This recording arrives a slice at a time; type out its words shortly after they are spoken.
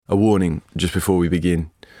A warning just before we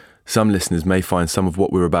begin. Some listeners may find some of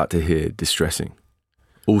what we're about to hear distressing.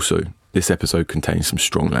 Also, this episode contains some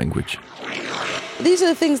strong language. These are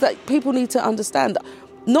the things that people need to understand.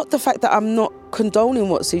 Not the fact that I'm not condoning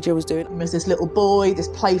what CJ was doing. There's this little boy, this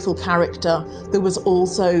playful character. There was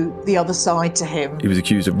also the other side to him. He was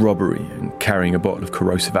accused of robbery and carrying a bottle of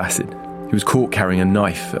corrosive acid. He was caught carrying a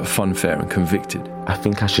knife at a fun fair and convicted. I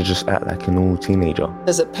think I should just act like a normal teenager.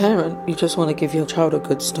 As a parent, you just want to give your child a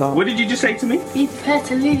good start. What did you just say to me? Be prepared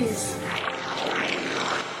to lose.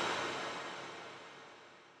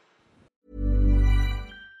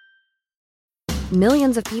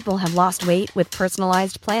 Millions of people have lost weight with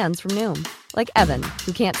personalized plans from Noom. Like Evan,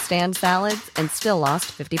 who can't stand salads and still lost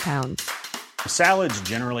 50 pounds. Salads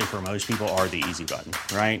generally for most people are the easy button,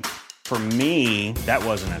 right? For me, that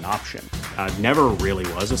wasn't an option. I never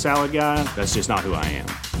really was a salad guy. That's just not who I am.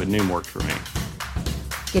 But Noom worked for me.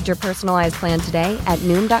 Get your personalized plan today at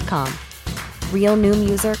Noom.com. Real Noom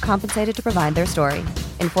user compensated to provide their story.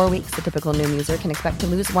 In 4 weeks, the typical Noom user can expect to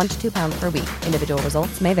lose 1 to 2 pounds per week. Individual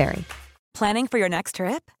results may vary. Planning for your next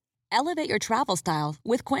trip? Elevate your travel style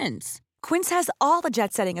with Quince. Quince has all the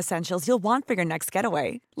jet-setting essentials you'll want for your next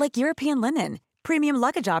getaway, like European linen, premium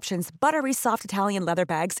luggage options, buttery soft Italian leather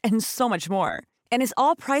bags, and so much more. And is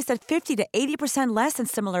all priced at 50 to 80% less than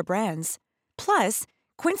similar brands. Plus,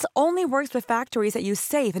 Quince only works with factories that use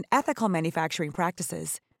safe and ethical manufacturing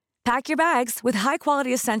practices. Pack your bags with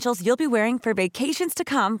high-quality essentials you'll be wearing for vacations to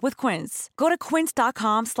come with Quince. Go to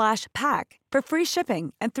quince.com/pack for free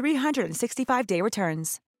shipping and 365-day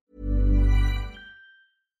returns.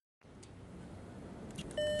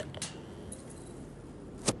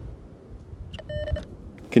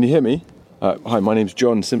 Can you hear me? Hi, my name's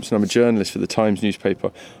John Simpson. I'm a journalist for the Times newspaper.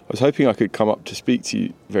 I was hoping I could come up to speak to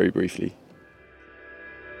you very briefly.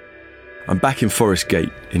 I'm back in Forest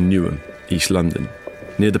Gate in Newham, East London,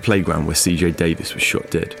 near the playground where CJ Davis was shot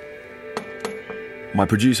dead. My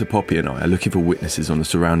producer Poppy and I are looking for witnesses on the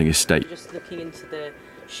surrounding estate. Just looking into the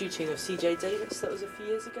shooting of CJ Davis that was a few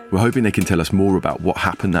years ago. We're hoping they can tell us more about what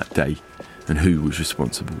happened that day and who was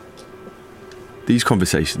responsible. These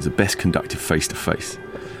conversations are best conducted face to face,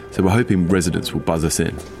 so we're hoping residents will buzz us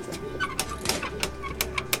in.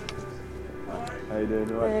 How you doing?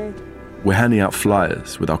 Hey. We're handing out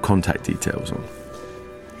flyers with our contact details on.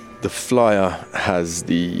 The flyer has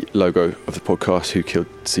the logo of the podcast Who Killed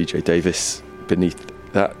CJ Davis. Beneath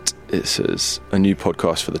that, it says, a new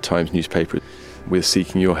podcast for the Times newspaper. We're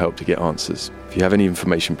seeking your help to get answers. If you have any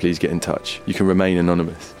information, please get in touch. You can remain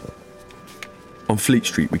anonymous. On Fleet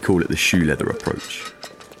Street, we call it the shoe leather approach.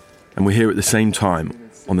 And we're here at the same time,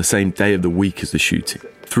 on the same day of the week as the shooting,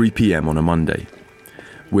 3 p.m. on a Monday.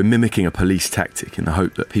 We're mimicking a police tactic in the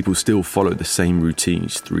hope that people still follow the same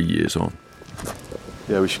routines 3 years on.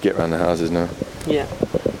 Yeah, we should get around the houses now. Yeah.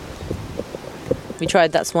 We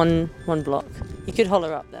tried, that's one block. You could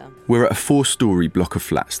holler up there. We're at a 4-storey block of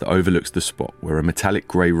flats that overlooks the spot where a metallic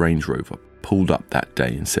grey Range Rover pulled up that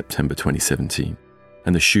day in September 2017,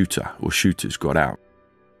 and the shooter or shooters got out.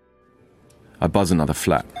 I buzz another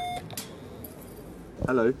flat.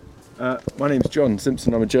 Hello, my name's John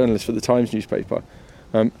Simpson. I'm a journalist for the Times newspaper.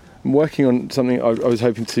 I'm working on something I was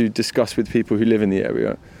hoping to discuss with people who live in the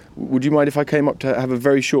area. Would you mind if I came up to have a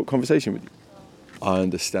very short conversation with you? I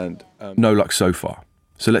understand. No luck so far,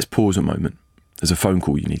 so let's pause a moment. There's a phone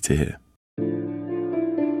call you need to hear.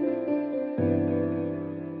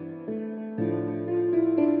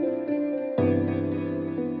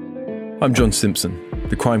 I'm John Simpson,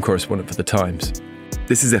 the crime correspondent for The Times.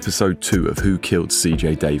 This is episode 2 of Who Killed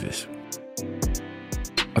CJ Davis.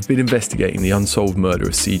 I've been investigating the unsolved murder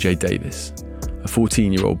of CJ Davis, a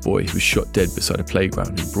 14-year-old boy who was shot dead beside a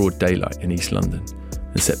playground in broad daylight in East London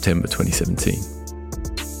in September 2017.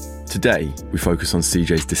 Today, we focus on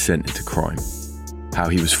CJ's descent into crime, how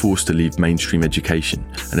he was forced to leave mainstream education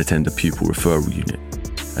and attend a pupil referral unit,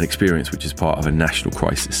 an experience which is part of a national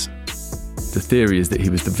crisis. The theory is that he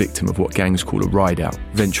was the victim of what gangs call a ride-out,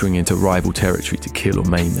 venturing into rival territory to kill or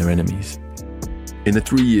maim their enemies. In the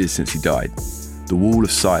 3 years since he died, the wall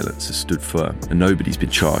of silence has stood firm and nobody's been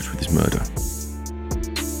charged with his murder.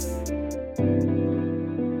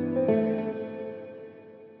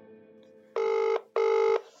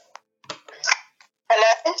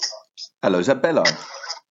 Hello? Hello, is that Bella?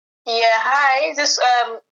 Yeah, hi. Is this,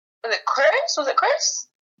 was it Chris? Was it Chris?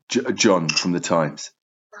 John from The Times.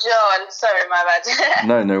 John, sorry, my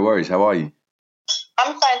bad. No worries. How are you?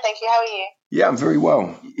 I'm fine, thank you. How are you? Yeah, I'm very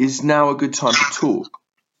well. Is now a good time to talk?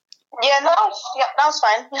 Yeah, now's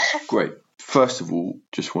fine. Great. First of all,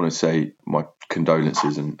 just want to say my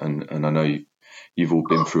condolences, and I know you've all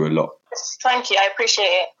been through a lot. Thank you, I appreciate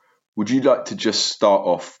it. Would you like to just start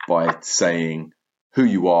off by saying who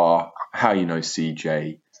you are, how you know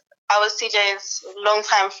CJ? I was CJ's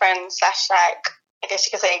longtime friend / I guess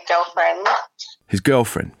you could say girlfriend. His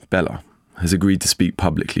girlfriend, Bella, has agreed to speak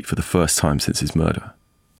publicly for the first time since his murder.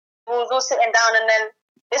 We was all sitting down, and then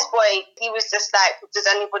this boy, he was just like, does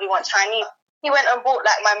anybody want Chinese? He went and bought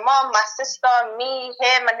like my mum, my sister, me,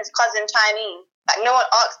 him and his cousin Chinese. Like no one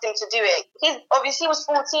asked him to do it. He was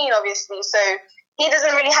 14 obviously, so he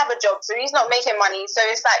doesn't really have a job, so he's not making money. So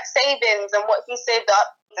it's like savings and what he saved up.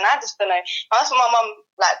 And I just don't know. That's what my mum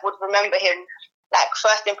like would remember him, like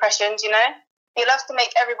first impressions, you know? He loves to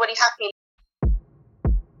make everybody happy.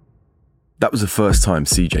 That was the first time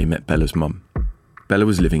CJ met Bella's mum. Bella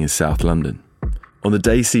was living in South London. On the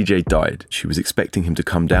day CJ died, she was expecting him to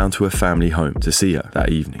come down to her family home to see her that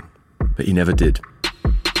evening, but he never did.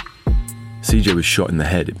 CJ was shot in the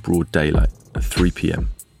head in broad daylight at 3 p.m.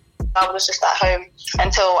 I was just at home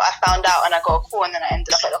until I found out and I got a call, and then I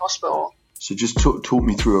ended up at the hospital. So just talk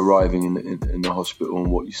me through arriving in the hospital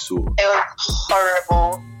and what you saw. It was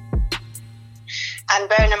horrible. And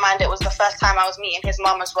bearing in mind, it was the first time I was meeting his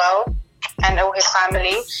mum as well, and all his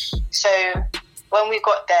family. So when we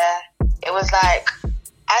got there, it was like,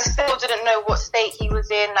 I still didn't know what state he was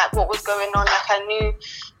in, like what was going on. Like I knew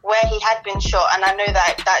where he had been shot, and I know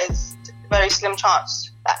that is a very slim chance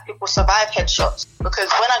that people survive headshots. Because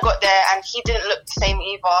when I got there, and he didn't look the same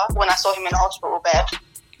either when I saw him in the hospital bed.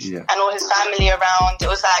 Yeah. And all his family around, it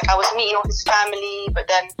was like I was meeting all his family, but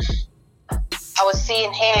then I was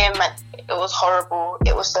seeing him, and it was horrible.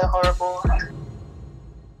 It was so horrible.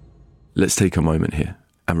 Let's take a moment here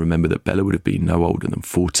and remember that Bella would have been no older than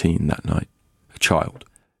 14 that night, a child.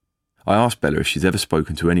 I asked Bella if she's ever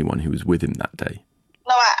spoken to anyone who was with him that day.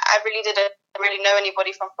 No, I really didn't really know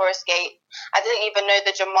anybody from Forest Gate. I didn't even know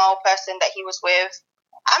the Jamal person that he was with.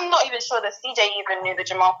 I'm not even sure that CJ even knew the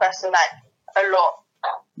Jamal person like a lot.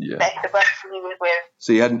 Yeah. Like the person he was with.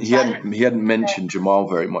 So he hadn't mentioned Jamal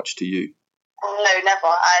very much to you? No, never.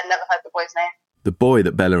 I had never heard the boy's name. The boy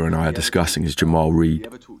that Bella and I are discussing is Jamal Reed.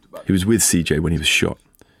 He was with CJ when he was shot.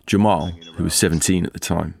 Jamal, who was 17 at the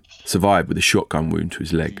time, survived with a shotgun wound to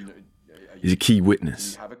his leg. He's a key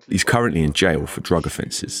witness. He's currently in jail for drug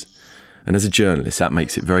offences. And as a journalist, that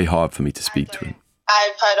makes it very hard for me to speak to him.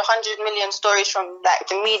 I've heard 100 million stories from like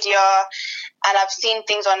the media, and I've seen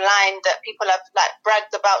things online that people have like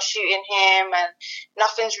bragged about shooting him, and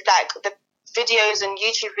nothing's like the videos and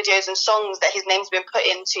YouTube videos and songs that his name's been put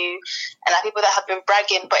into, and like people that have been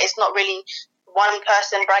bragging, but it's not really one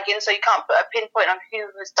person bragging, so you can't put a pinpoint on who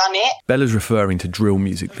has done it. Bella's referring to drill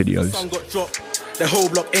music videos. The whole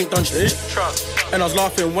block ain't done shit. And I was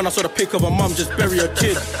laughing when I saw the pic of a mum just bury her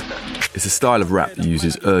kid. It's a style of rap that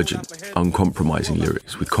uses urgent, uncompromising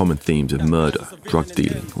lyrics with common themes of murder, drug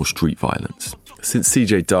dealing or street violence. Since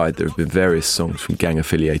CJ died, there have been various songs from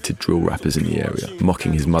gang-affiliated drill rappers in the area,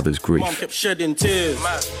 mocking his mother's grief. Mum kept shedding tears.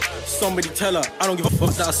 Somebody tell her, I don't give a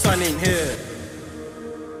fuck that her son ain't here.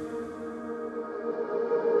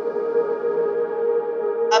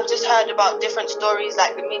 I've just heard about different stories,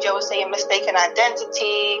 like the media was saying mistaken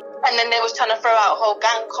identity, and then they was trying to throw out whole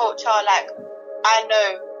gang culture. Like, I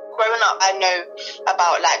know, growing up, I know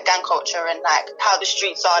about like gang culture and like how the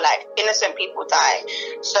streets are, like innocent people die.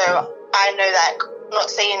 So I know that, not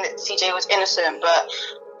saying that CJ was innocent, but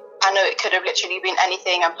I know it could have literally been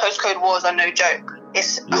anything, and postcode wars are no joke.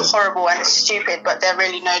 It's horrible and it's stupid, but they're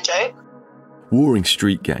really no joke. Warring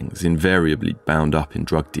street gangs, invariably bound up in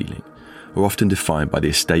drug dealing, are often defined by the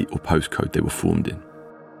estate or postcode they were formed in.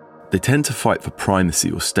 They tend to fight for primacy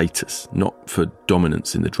or status, not for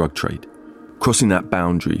dominance in the drug trade. Crossing that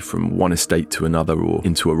boundary from one estate to another or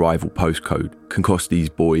into a rival postcode can cost these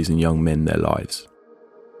boys and young men their lives.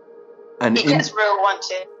 And it gets real once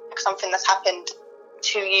it's something that's happened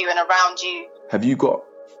to you and around you.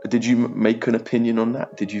 Did you make an opinion on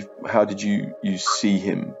that? How did you see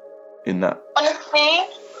him in that? Honestly,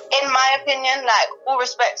 in my opinion, like, all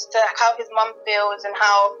respects to how his mum feels and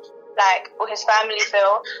how, like, all his family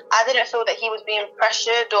feel, I didn't feel that he was being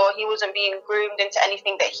pressured or he wasn't being groomed into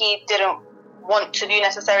anything that he didn't want to do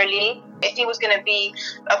necessarily. If he was going to be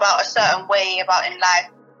about a certain way about in life,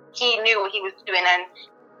 he knew what he was doing and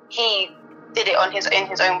he did it in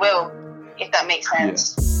his own will, if that makes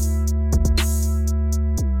sense. Yeah.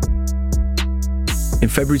 In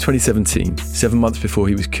February 2017, 7 months before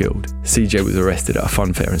he was killed, CJ was arrested at a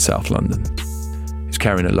fun fair in South London. He was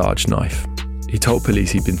carrying a large knife. He told police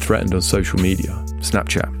he'd been threatened on social media,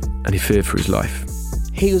 Snapchat, and he feared for his life.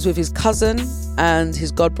 He was with his cousin and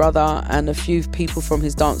his godbrother and a few people from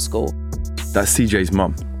his dance school. That's CJ's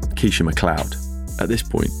mum, Keisha McLeod. At this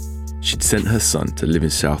point, she'd sent her son to live in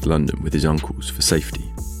South London with his uncles for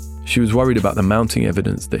safety. She was worried about the mounting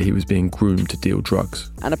evidence that he was being groomed to deal drugs.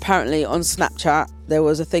 And apparently on Snapchat, there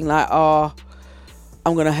was a thing like, I'm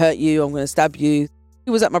going to hurt you, I'm going to stab you.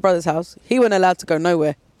 He was at my brother's house. He wasn't allowed to go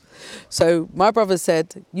nowhere. So my brother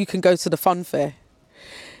said, you can go to the fun fair.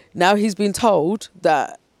 Now he's been told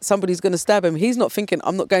that somebody's going to stab him. He's not thinking,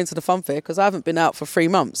 I'm not going to the fun fair because I haven't been out for 3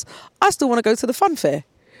 months. I still want to go to the fun fair.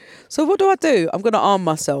 So what do? I'm going to arm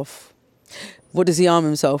myself. What does he arm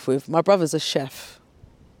himself with? My brother's a chef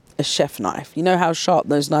knife. You know how sharp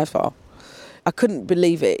those knives are? I couldn't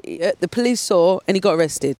believe it. The police saw and he got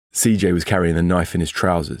arrested. CJ was carrying a knife in his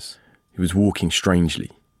trousers. He was walking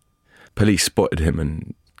strangely. Police spotted him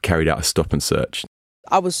and carried out a stop and search.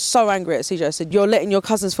 I was so angry at CJ. I said, you're letting your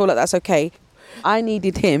cousins feel like that's okay. I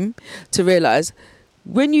needed him to realise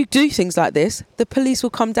when you do things like this, the police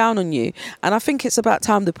will come down on you. And I think it's about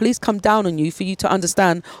time the police come down on you for you to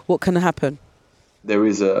understand what can happen. There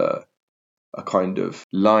is a kind of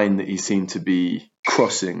line that he seemed to be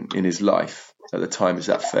crossing in his life at the time. Is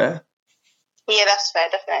that fair? Yeah, that's fair,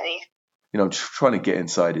 definitely. You know, I'm just trying to get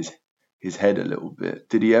inside his head a little bit.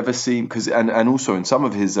 Did he ever seem, because and also in some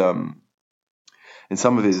of his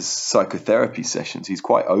psychotherapy sessions, he's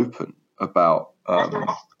quite open about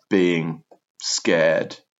being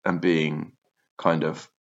scared and being kind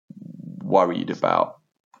of worried about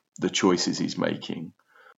the choices he's making.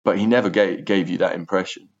 But he never gave you that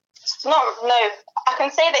impression. No, I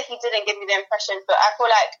can say that he didn't give me the impression, but I feel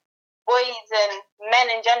like boys and men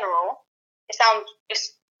in general, it's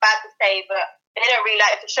bad to say, but they don't really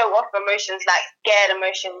like to show off emotions, like scared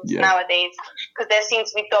emotions nowadays, because they seem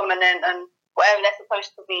to be dominant and whatever they're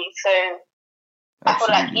supposed to be. So I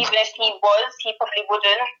feel like even if he probably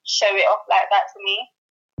wouldn't show it off like that to me.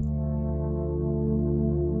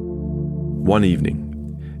 One evening,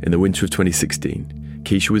 in the winter of 2016,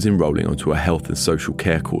 Keisha was enrolling onto a health and social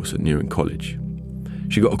care course at Newham College.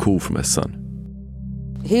 She got a call from her son.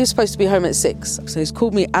 He was supposed to be home at 6, so he's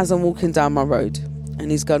called me as I'm walking down my road. And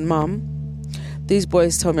he's gone, Mum, these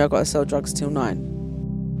boys told me I've got to sell drugs till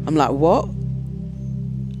 9. I'm like, what?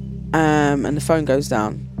 And the phone goes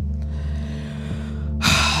down.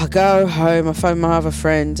 I go home, I phone my other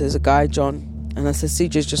friend, there's a guy, John, and I said,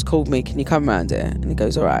 CJ's just called me, can you come around here? And he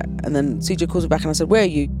goes, all right. And then CJ calls me back and I said, where are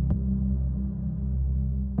you?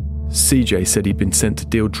 CJ said he'd been sent to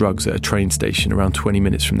deal drugs at a train station around 20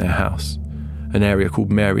 minutes from their house, an area called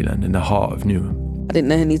Maryland in the heart of Newham. I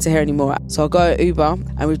didn't need to hear any more. So I go at Uber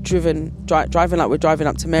and we've driving like we're driving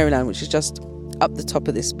up to Maryland, which is just up the top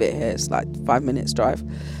of this bit here. It's like 5 minutes drive.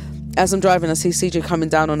 As I'm driving, I see CJ coming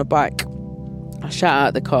down on a bike. I shout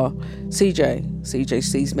out the car, CJ. CJ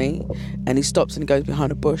sees me and he stops and he goes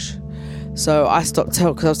behind a bush. So I stopped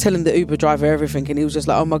because I was telling the Uber driver everything and he was just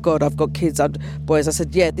like, oh my God, I've got kids, boys. I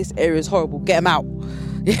said, yeah, this area is horrible, get them out.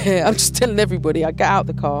 Yeah, I'm just telling everybody. I get out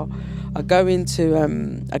the car, I go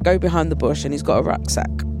behind the bush and he's got a rucksack.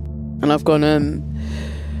 And I've gone,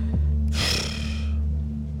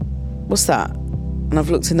 what's that? And I've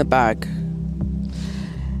looked in the bag.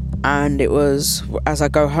 And it was, as I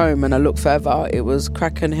go home and I look further, it was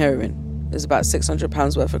crack and heroin. It was about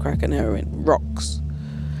 £600 worth of crack and heroin, rocks.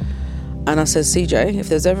 And I said, CJ, if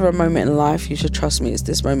there's ever a moment in life, you should trust me, it's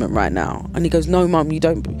this moment right now. And he goes, no, Mum, you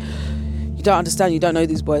don't understand, you don't know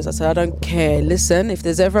these boys. I said, I don't care. Listen, if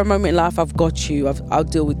there's ever a moment in life, I've got you. I'll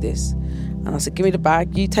deal with this. And I said, give me the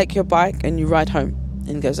bag, you take your bike and you ride home.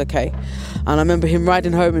 And he goes, okay. And I remember him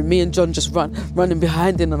riding home and me and John just running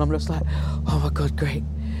behind him. And I'm just like, oh my God, great.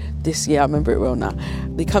 I remember it well now.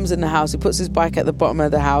 He comes in the house, he puts his bike at the bottom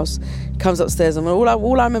of the house, comes upstairs, and all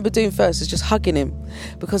I remember doing first is just hugging him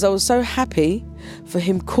because I was so happy for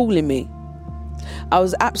him calling me. I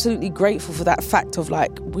was absolutely grateful for that fact of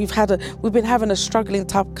like, we've been having a struggling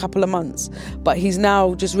couple of months, but he's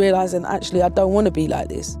now just realising, actually, I don't want to be like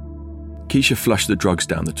this. Keisha flushed the drugs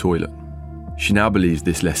down the toilet. She now believes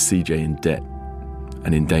this left CJ in debt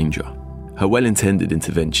and in danger. Her well-intended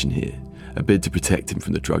intervention here, a bid to protect him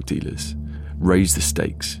from the drug dealers, raised the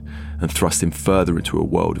stakes and thrust him further into a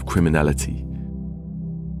world of criminality.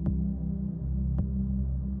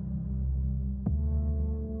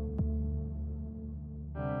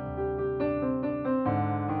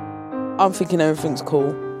 I'm thinking everything's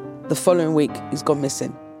cool. The following week, he's gone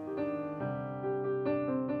missing.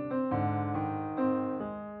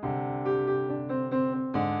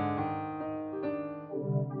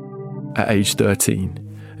 At age 13,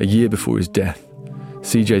 a year before his death,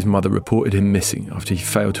 CJ's mother reported him missing after he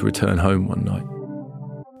failed to return home one night.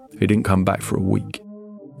 He didn't come back for a week.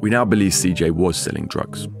 We now believe CJ was selling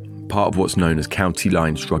drugs, part of what's known as county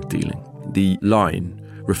lines drug dealing. The line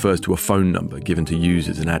refers to a phone number given to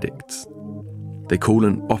users and addicts. They call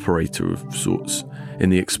an operator of sorts in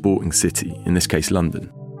the exporting city, in this case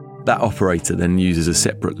London. That operator then uses a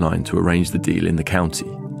separate line to arrange the deal in the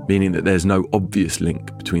county, meaning that there's no obvious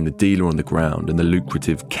link between the dealer on the ground and the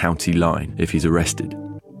lucrative county line if he's arrested.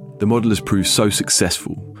 The model has proved so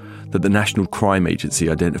successful that the National Crime Agency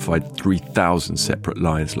identified 3,000 separate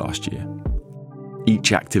lines last year.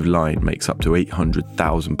 Each active line makes up to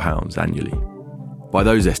 £800,000 annually. By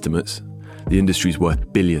those estimates, the industry's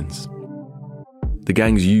worth billions. The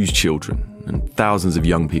gangs use children, and thousands of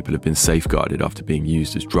young people have been safeguarded after being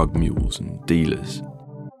used as drug mules and dealers.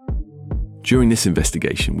 During this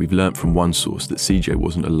investigation, we've learnt from one source that CJ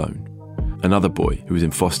wasn't alone. Another boy, who was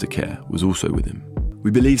in foster care, was also with him.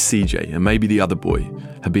 We believe CJ, and maybe the other boy,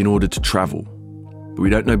 had been ordered to travel, but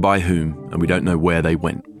we don't know by whom, and we don't know where they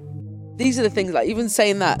went. These are the things, like even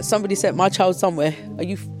saying that somebody sent my child somewhere, are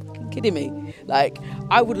you kidding me? Like,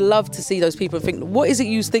 I would love to see those people and think, what is it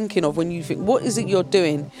you're thinking of when you think, what is it you're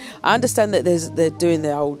doing? I understand that they're doing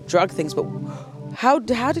their old drug things, but how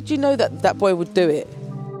did you know that boy would do it?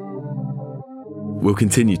 We'll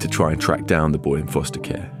continue to try and track down the boy in foster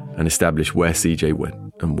care and establish where CJ went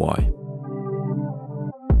and why.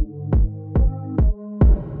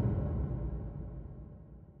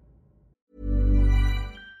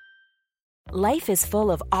 Life is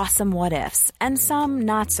full of awesome what-ifs, and some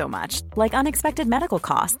not so much, like unexpected medical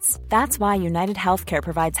costs. That's why United Healthcare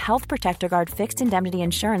provides Health Protector Guard fixed indemnity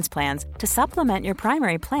insurance plans to supplement your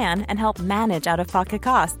primary plan and help manage out-of-pocket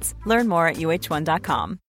costs. Learn more at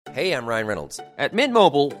UH1.com. Hey, I'm Ryan Reynolds. At Mint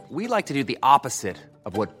Mobile, we like to do the opposite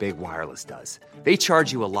of what Big Wireless does. They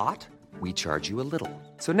charge you a lot, we charge you a little.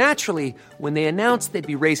 So naturally, when they announced they'd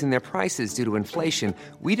be raising their prices due to inflation,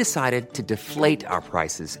 we decided to deflate our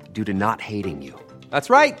prices due to not hating you.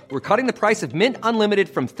 That's right. We're cutting the price of Mint Unlimited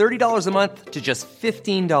from $30 a month to just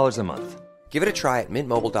 $15 a month. Give it a try at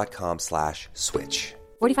mintmobile.com/switch.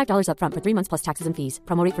 $45 up front for 3 months plus taxes and fees.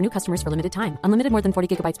 Promo rate for new customers for limited time. Unlimited more than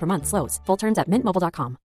 40 gigabytes per month. Slows full terms at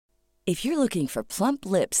mintmobile.com. If you're looking for plump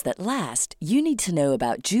lips that last, you need to know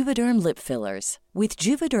about Juvederm lip fillers. With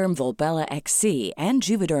Juvederm Volbella XC and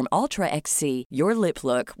Juvederm Ultra XC, your lip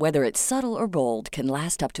look, whether it's subtle or bold, can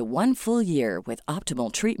last up to 1 full year with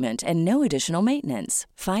optimal treatment and no additional maintenance.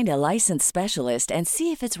 Find a licensed specialist and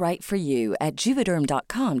see if it's right for you at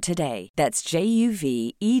Juvederm.com today. That's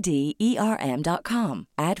JUVEDERM.com.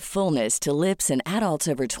 Add fullness to lips in adults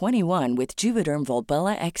over 21 with Juvederm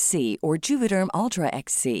Volbella XC or Juvederm Ultra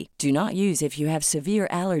XC. Do not use if you have severe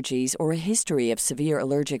allergies or a history of severe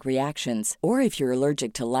allergic reactions, or if you're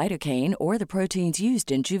allergic to lidocaine or the proteins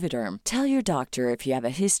used in Juvederm. Tell your doctor if you have a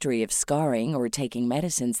history of scarring or taking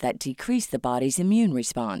medicines that decrease the body's immune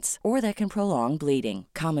response or that can prolong bleeding.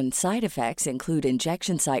 Common side effects include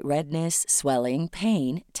injection site redness, swelling,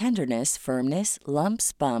 pain, tenderness, firmness,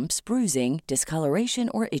 lumps, bumps, bruising, discoloration,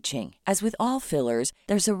 or itching. As with all fillers,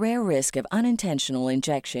 there's a rare risk of unintentional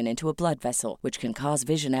injection into a blood vessel, which can cause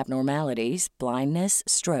vision abnormalities, blindness,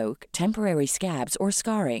 stroke, temporary scabs, or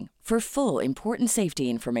scarring. For full, important safety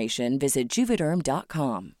information, visit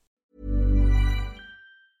Juvederm.com.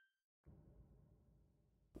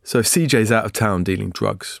 So if CJ's out of town dealing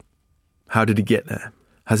drugs, how did he get there?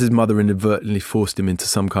 Has his mother inadvertently forced him into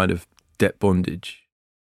some kind of debt bondage?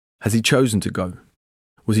 Has he chosen to go?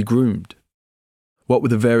 Was he groomed? What were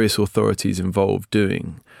the various authorities involved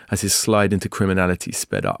doing as his slide into criminality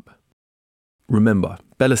sped up? Remember,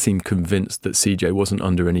 Bella seemed convinced that CJ wasn't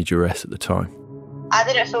under any duress at the time. I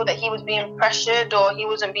didn't feel that he was being pressured or he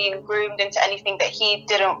wasn't being groomed into anything that he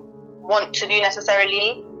didn't want to do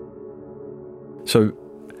necessarily. So,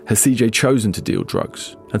 has CJ chosen to deal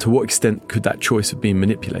drugs? And to what extent could that choice have been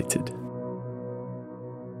manipulated?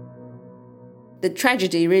 The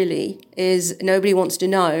tragedy really is nobody wants to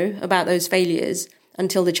know about those failures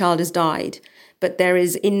until the child has died. But there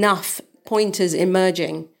is enough pointers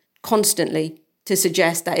emerging constantly to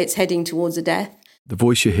suggest that it's heading towards a death. The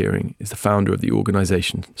voice you're hearing is the founder of the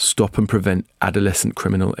organisation Stop and Prevent Adolescent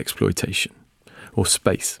Criminal Exploitation, or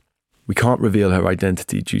SPACE. We can't reveal her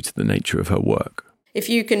identity due to the nature of her work. If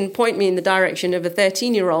you can point me in the direction of a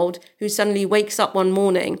 13-year-old who suddenly wakes up one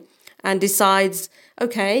morning and decides,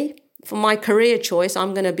 okay, for my career choice,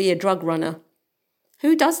 I'm going to be a drug runner.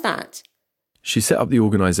 Who does that? She set up the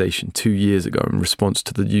organisation 2 years ago in response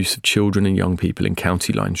to the use of children and young people in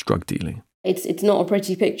county lines drug dealing. It's not a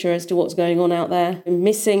pretty picture as to what's going on out there.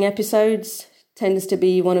 Missing episodes tends to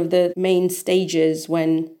be one of the main stages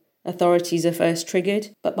when authorities are first triggered.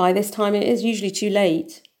 But by this time it is usually too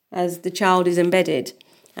late, as the child is embedded,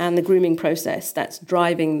 and the grooming process that's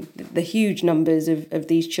driving the huge numbers of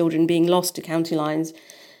these children being lost to county lines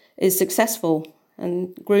is successful.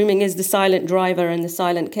 And grooming is the silent driver and the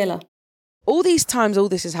silent killer. All these times all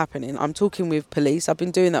this is happening, I'm talking with police. I've been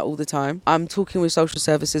doing that all the time. I'm talking with social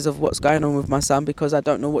services of what's going on with my son because I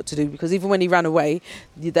don't know what to do. Because even when he ran away,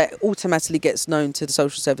 that automatically gets known to the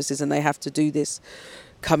social services and they have to do this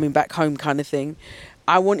coming back home kind of thing.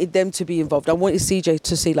 I wanted them to be involved. I wanted CJ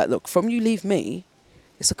to see, like, look, from you leave me,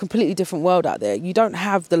 it's a completely different world out there. You don't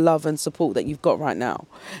have the love and support that you've got right now.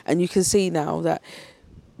 And you can see now that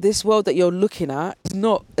this world that you're looking at is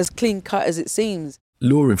not as clean cut as it seems.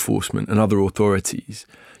 Law enforcement and other authorities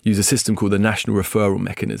use a system called the National Referral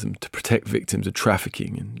Mechanism to protect victims of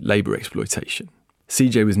trafficking and labour exploitation.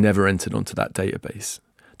 CJ was never entered onto that database,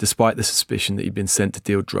 despite the suspicion that he'd been sent to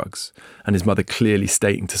deal drugs, and his mother clearly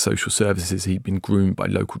stating to social services he'd been groomed by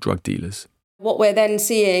local drug dealers. What we're then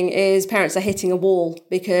seeing is parents are hitting a wall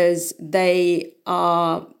because they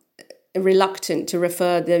are reluctant to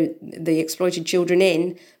refer the exploited children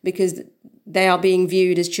in because they are being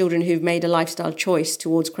viewed as children who've made a lifestyle choice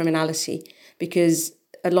towards criminality, because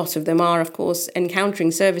a lot of them are, of course,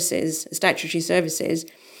 encountering services, statutory services,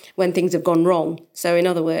 when things have gone wrong. So in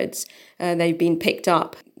other words, they've been picked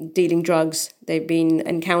up dealing drugs, they've been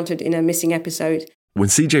encountered in a missing episode. When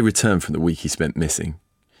CJ returned from the week he spent missing,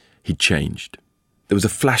 he'd changed. There was a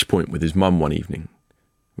flashpoint with his mum one evening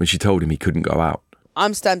when she told him he couldn't go out.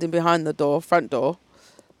 I'm standing behind the door, front door.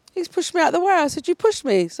 He's pushed me out of the way. I said, you pushed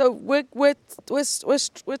me. So we're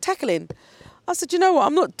tackling. I said, you know what?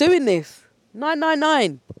 I'm not doing this.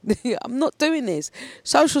 999. I'm not doing this.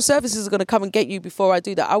 Social services are going to come and get you before I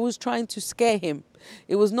do that. I was trying to scare him.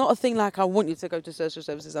 It was not a thing like I want you to go to social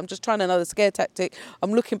services. I'm just trying another scare tactic.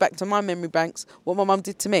 I'm looking back to my memory banks, what my mum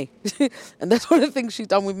did to me. And that's one of the things she's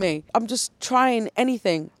done with me. I'm just trying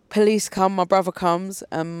anything. Police come, my brother comes,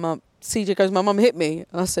 and CJ goes, my mum hit me.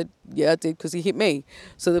 And I said, yeah, I did, because he hit me.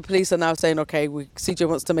 So the police are now saying, okay, CJ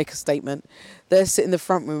wants to make a statement. They're sitting in the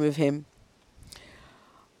front room with him.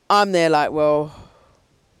 I'm there like, well,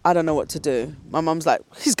 I don't know what to do. My mum's like,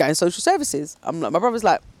 he's going social services. I'm like, my brother's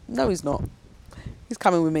like, no, he's not. He's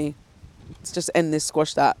coming with me. Let's just end this,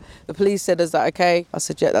 squash that. The police said, is that okay? I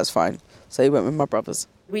said, yeah, that's fine. So he went with my brothers.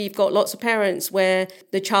 We've got lots of parents where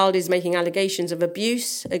the child is making allegations of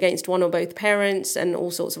abuse against one or both parents and all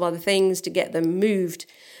sorts of other things to get them moved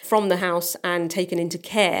from the house and taken into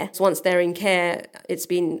care. So once they're in care, it's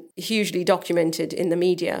been hugely documented in the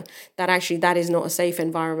media that actually that is not a safe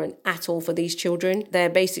environment at all for these children. They're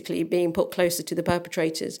basically being put closer to the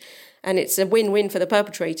perpetrators. And it's a win-win for the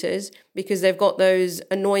perpetrators because they've got those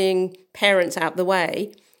annoying parents out the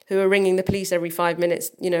way who are ringing the police every 5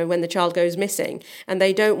 minutes, when the child goes missing. And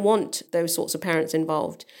they don't want those sorts of parents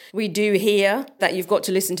involved. We do hear that you've got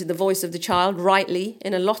to listen to the voice of the child, rightly,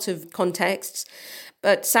 in a lot of contexts.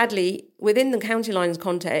 But sadly, within the County Lines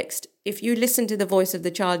context, if you listen to the voice of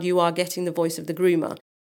the child, you are getting the voice of the groomer.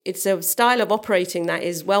 It's a style of operating that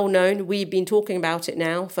is well known. We've been talking about it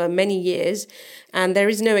now for many years, and there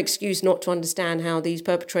is no excuse not to understand how these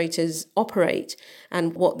perpetrators operate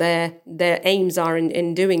and what their aims are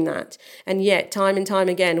in doing that. And yet, time and time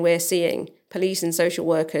again, we're seeing police and social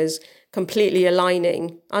workers completely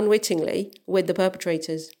aligning, unwittingly, with the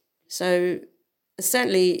perpetrators. So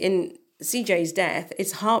certainly in CJ's death,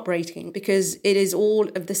 it's heartbreaking because it is all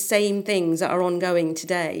of the same things that are ongoing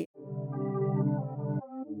today.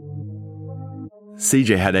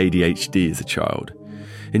 CJ had ADHD as a child.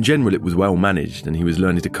 In general, it was well managed and he was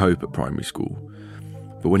learning to cope at primary school.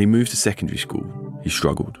 But when he moved to secondary school, he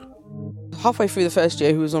struggled. Halfway through the first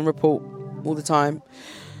year, he was on report all the time.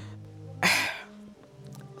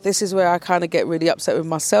 This is where I kind of get really upset with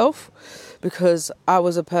myself because I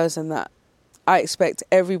was a person that I expect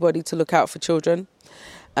everybody to look out for children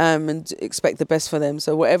and expect the best for them.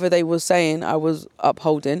 So whatever they were saying, I was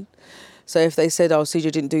upholding. So if they said, oh,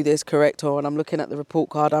 CJ didn't do this correct, and I'm looking at the report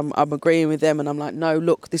card, I'm agreeing with them and I'm like, no,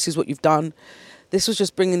 look, this is what you've done. This was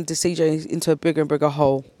just bringing the CJ into a bigger and bigger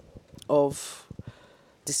hole of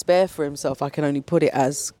despair for himself, I can only put it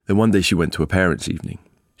as. Then one day she went to a parents' evening.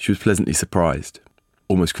 She was pleasantly surprised,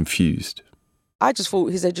 almost confused. I just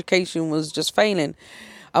thought his education was just failing.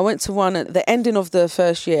 I went to one at the ending of the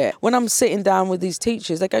first year. When I'm sitting down with these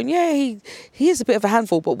teachers, they're going, yeah, he is a bit of a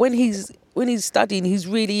handful, but when he's studying, he's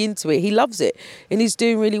really into it. He loves it and he's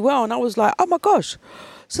doing really well. And I was like, oh my gosh,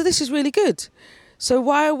 so this is really good. So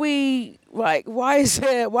why am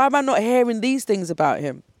I not hearing these things about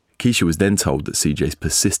him? Keisha was then told that CJ's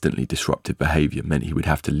persistently disruptive behaviour meant he would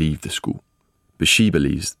have to leave the school. But she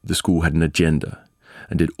believes the school had an agenda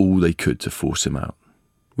and did all they could to force him out.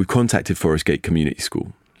 We contacted Forest Gate Community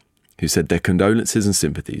School, who said their condolences and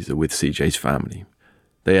sympathies are with CJ's family.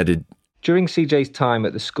 They added, during CJ's time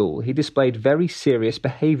at the school, he displayed very serious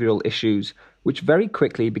behavioural issues which very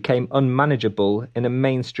quickly became unmanageable in a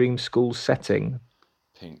mainstream school setting.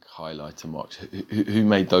 Pink highlighter marks. Who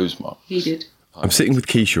made those marks? He did. I'm sitting with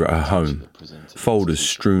Keisha at her home, folders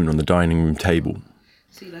strewn on the dining room table.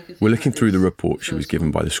 We're looking through the report she was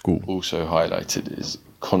given by the school. Also highlighted is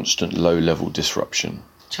constant low-level disruption.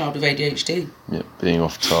 Child with ADHD. Yeah, being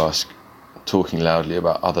off task, talking loudly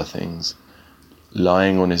about other things,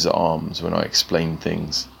 lying on his arms when I explain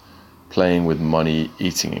things, playing with money,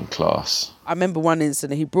 eating in class. I remember one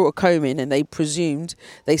incident, he brought a comb in and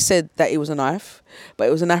they said that it was a knife, but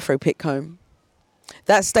it was an Afro pick comb.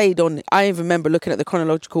 That stayed on. I even remember looking at the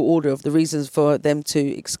chronological order of the reasons for them to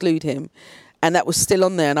exclude him, and that was still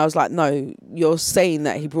on there. And I was like, no, you're saying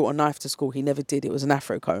that he brought a knife to school. He never did. It was an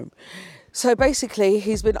Afro comb. So basically,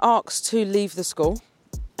 he's been asked to leave the school,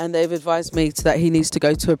 and they've advised me that he needs to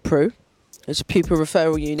go to a PRU, it's a pupil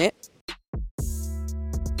referral unit.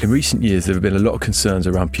 In recent years, there have been a lot of concerns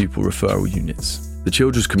around pupil referral units. The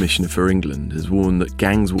Children's Commissioner for England has warned that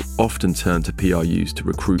gangs will often turn to PRUs to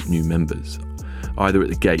recruit new members, either at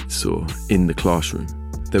the gates or in the classroom.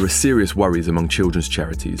 There are serious worries among children's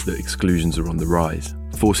charities that exclusions are on the rise,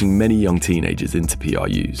 forcing many young teenagers into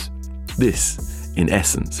PRUs. This, in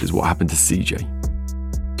essence, is what happened to CJ.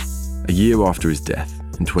 A year after his death,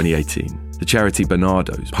 in 2018, the charity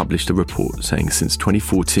Barnardo's published a report saying since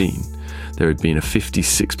 2014, there had been a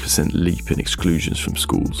 56% leap in exclusions from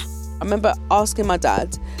schools. I remember asking my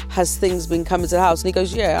dad, has things been coming to the house? And he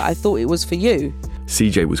goes, yeah, I thought it was for you.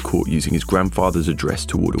 CJ was caught using his grandfather's address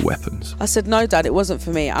to order weapons. I said, no, Dad, it wasn't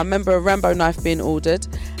for me. I remember a Rambo knife being ordered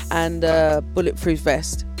and a bulletproof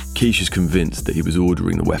vest. Keisha's convinced that he was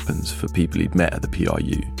ordering the weapons for people he'd met at the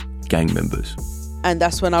PRU, gang members. And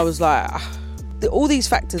that's when I was like, all these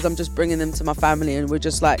factors, I'm just bringing them to my family, and we're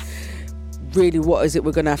just like, really, what is it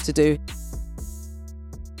we're going to have to do?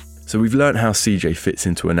 So we've learnt how CJ fits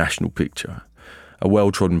into a national picture, a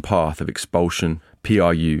well-trodden path of expulsion,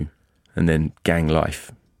 PRU, and then gang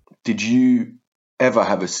life. Did you ever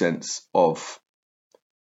have a sense of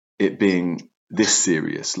it being this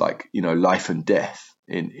serious, like, you know, life and death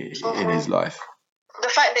in his life? The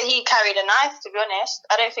fact that he carried a knife, to be honest,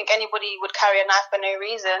 I don't think anybody would carry a knife for no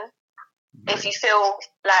reason. If you feel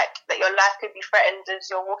like that your life could be threatened as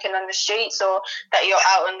you're walking on the streets or that you're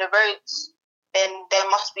out on the roads, then there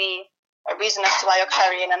must be a reason as to why you're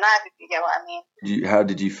carrying a knife, if you get what I mean. How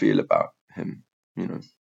did you feel about him, you know?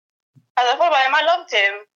 As I thought about him, I loved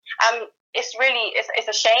him. It's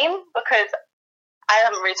a shame because I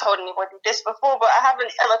haven't really told anybody this before, but I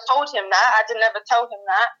haven't ever told him that. I didn't ever tell him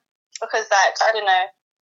that because, like, I don't know,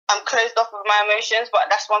 I'm closed off with my emotions, but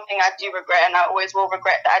that's one thing I do regret, and I always will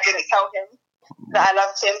regret that I didn't tell him that I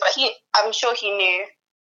loved him. But I'm sure he knew.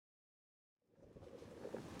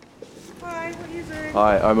 Hi, what are you doing?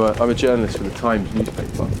 Hi, I'm a journalist for the Times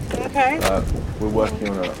newspaper. Okay. We're working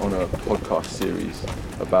on a podcast series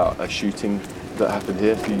about a shooting that happened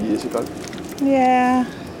here a few years ago. Yeah.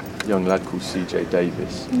 A young lad called CJ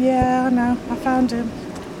Davis. Yeah, I know. I found him.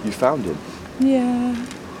 You found him? Yeah.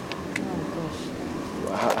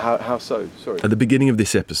 How so? Sorry. At the beginning of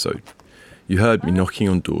this episode, you heard me knocking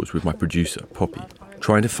on doors with my producer, Poppy,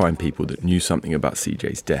 trying to find people that knew something about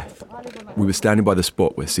CJ's death. We were standing by the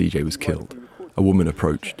spot where CJ was killed. A woman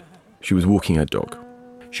approached. She was walking her dog.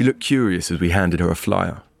 She looked curious as we handed her a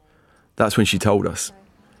flyer. That's when she told us.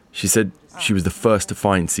 She said she was the first to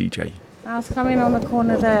find CJ. I was coming on the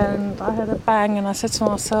corner there and I heard a bang and I said to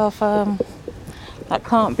myself, that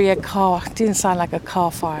can't be a car. It didn't sound like a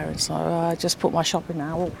car fire. And so I just put my shopping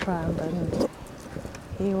out, walked around, and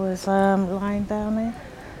he was lying down there.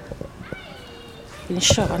 Been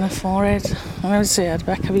shot on the forehead. I don't see it at the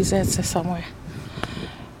back of his head somewhere.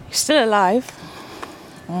 He's still alive.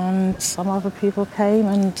 And some other people came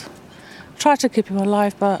and tried to keep him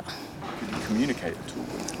alive, but... Could you communicate at all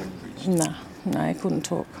when you reached? No, he couldn't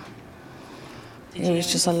talk. It was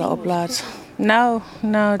just a lot of blood. No,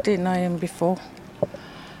 didn't know him before.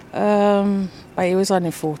 But he was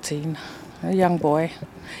only 14, a young boy.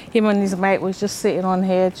 Him and his mate was just sitting on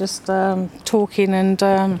here, just talking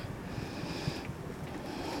and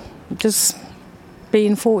just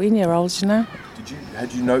being 14-year-olds, you know.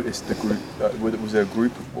 Had you noticed the group? Was there a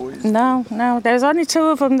group of boys? No. There was only two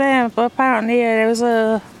of them there, but apparently there was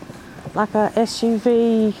a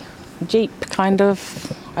SUV Jeep kind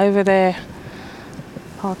of over there,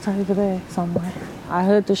 parked over there somewhere. I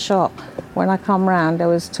heard the shot. When I come round, there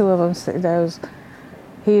was two of them. There was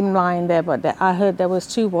him lying there, but I heard there was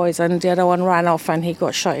two boys, and the other one ran off, and he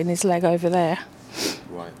got shot in his leg over there.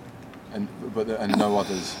 Right, and no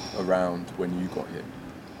others around when you got hit.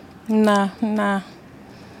 Nah.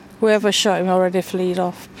 Whoever shot him already fled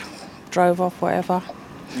off, drove off, whatever.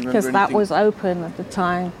 Because that was open at the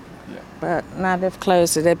time. Yeah. But now they've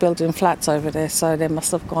closed it. They're building flats over there, so they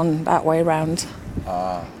must have gone that way round.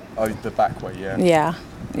 The back way, yeah.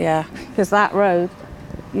 Yeah. Because that road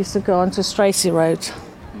used to go onto Stracy Road.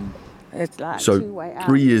 It's like So, two-way out.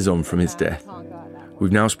 3 years on from his death,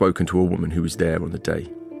 we've now spoken to a woman who was there on the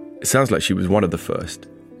day. It sounds like she was one of the first,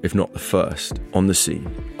 if not the first, on the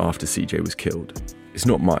scene after CJ was killed. It's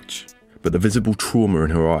not much, but the visible trauma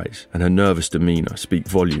in her eyes and her nervous demeanour speak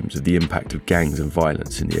volumes of the impact of gangs and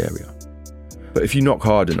violence in the area. But if you knock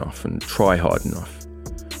hard enough and try hard enough,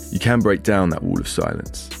 you can break down that wall of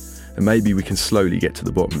silence, and maybe we can slowly get to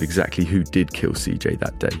the bottom of exactly who did kill CJ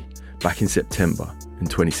that day, back in September in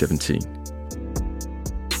 2017.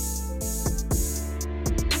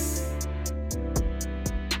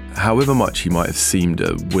 However much he might have seemed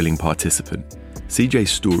a willing participant,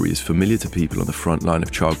 CJ's story is familiar to people on the front line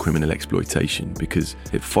of child criminal exploitation because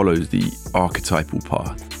it follows the archetypal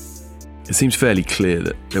path. It seems fairly clear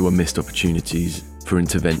that there were missed opportunities for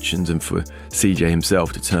interventions and for CJ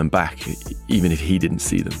himself to turn back, even if he didn't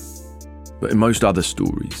see them. But in most other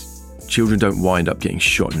stories, children don't wind up getting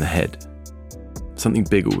shot in the head. Something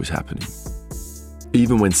bigger was happening.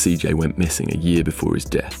 Even when CJ went missing a year before his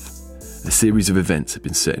death, a series of events had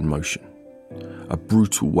been set in motion. A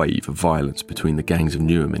brutal wave of violence between the gangs of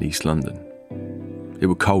Newham and East London. It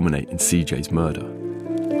would culminate in CJ's murder.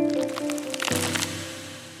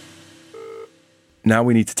 Now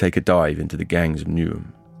we need to take a dive into the gangs of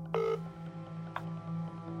Newham.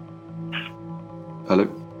 Hello?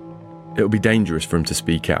 It'll be dangerous for him to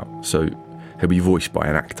speak out, so he'll be voiced by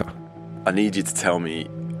an actor. I need you to tell me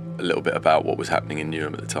a little bit about what was happening in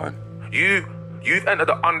Newham at the time. You've entered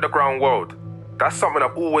the underground world. That's something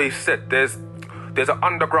I've always said. There's an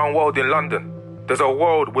underground world in London. There's a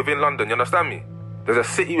world within London, you understand me? There's a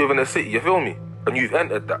city within a city, you feel me? And you've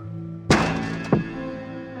entered that.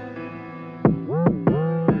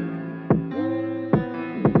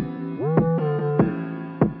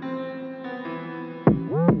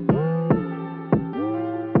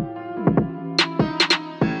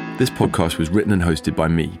 This podcast was written and hosted by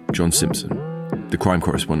me, John Simpson, the crime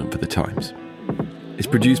correspondent for The Times. It's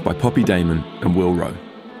produced by Poppy Damon and Will Rowe.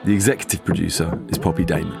 The executive producer is Poppy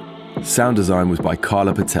Damon. Sound design was by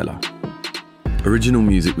Carla Patella. Original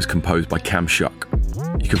music was composed by Cam Shuck.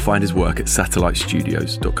 You can find his work at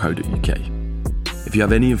satellitestudios.co.uk. If you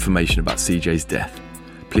have any information about CJ's death,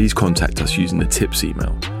 please contact us using the tips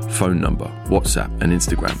email, phone number, WhatsApp and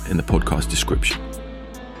Instagram in the podcast description.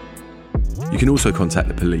 You can also contact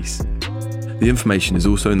the police. The information is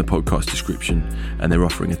also in the podcast description and they're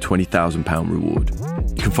offering a £20,000 reward.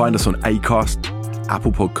 You can find us on Acast,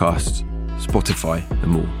 Apple Podcasts, Spotify and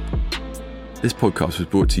more. This podcast was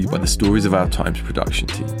brought to you by the Stories of Our Times production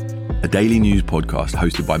team, a daily news podcast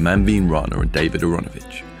hosted by Manveen Rana and David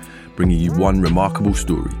Aronovich, bringing you one remarkable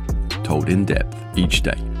story told in depth each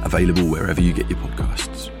day, available wherever you get your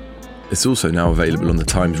podcasts. It's also now available on the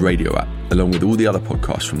Times Radio app, along with all the other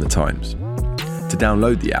podcasts from the Times. To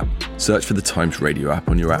download the app, search for the Times Radio app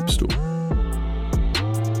on your app store.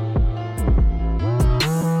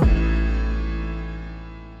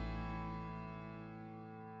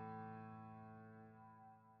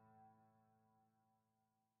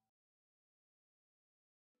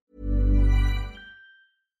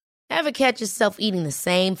 Ever catch yourself eating the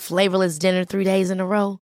same flavorless dinner 3 days in a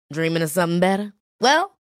row? Dreaming of something better?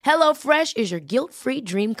 Well, HelloFresh is your guilt-free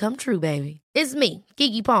dream come true, baby. It's me,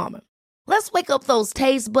 Keke Palmer. Let's wake up those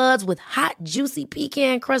taste buds with hot, juicy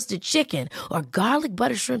pecan-crusted chicken or garlic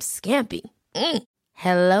butter shrimp scampi.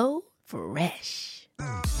 Hello Fresh.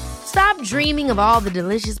 Stop dreaming of all the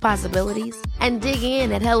delicious possibilities and dig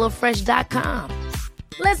in at HelloFresh.com.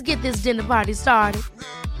 Let's get this dinner party started.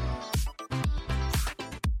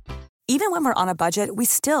 Even when we're on a budget, we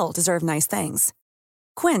still deserve nice things.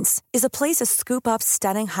 Quince is a place to scoop up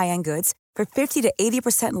stunning high-end goods for 50 to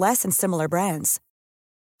 80% less than similar brands.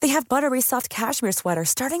 They have buttery soft cashmere sweaters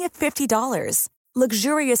starting at $50,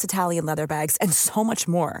 luxurious Italian leather bags, and so much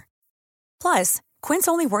more. Plus, Quince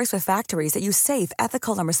only works with factories that use safe,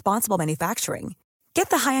 ethical, and responsible manufacturing. Get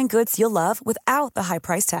the high-end goods you'll love without the high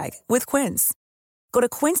price tag with Quince. Go to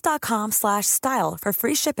quince.com/style for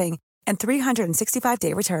free shipping and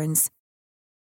 365-day returns.